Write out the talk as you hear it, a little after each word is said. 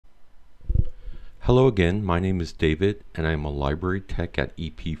Hello again, my name is David and I'm a library tech at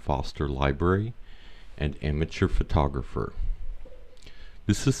E.P. Foster Library and amateur photographer.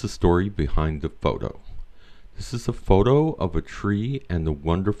 This is the story behind the photo. This is a photo of a tree and the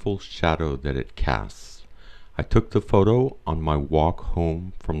wonderful shadow that it casts. I took the photo on my walk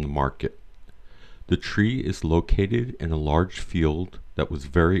home from the market. The tree is located in a large field that was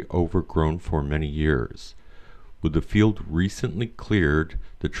very overgrown for many years. With the field recently cleared,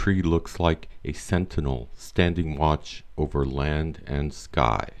 the tree looks like a sentinel standing watch over land and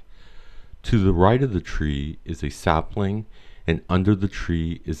sky. To the right of the tree is a sapling, and under the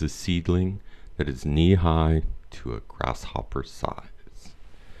tree is a seedling that is knee-high to a grasshopper size.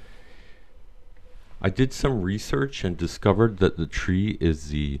 I did some research and discovered that the tree is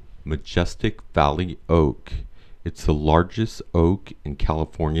the majestic valley oak. It's the largest oak in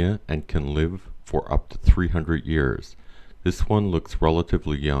California and can live for up to 300 years. This one looks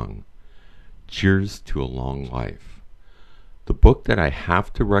relatively young. Cheers to a long life. The book that I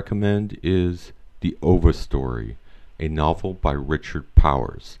have to recommend is The Overstory, a novel by Richard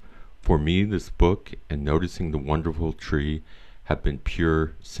Powers. For me, this book and noticing the wonderful tree have been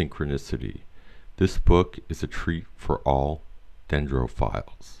pure synchronicity. This book is a treat for all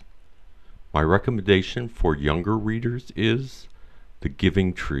dendrophiles. My recommendation for younger readers is The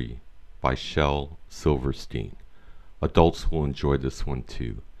Giving Tree by Shel Silverstein. Adults will enjoy this one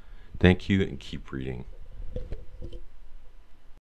too. Thank you and keep reading.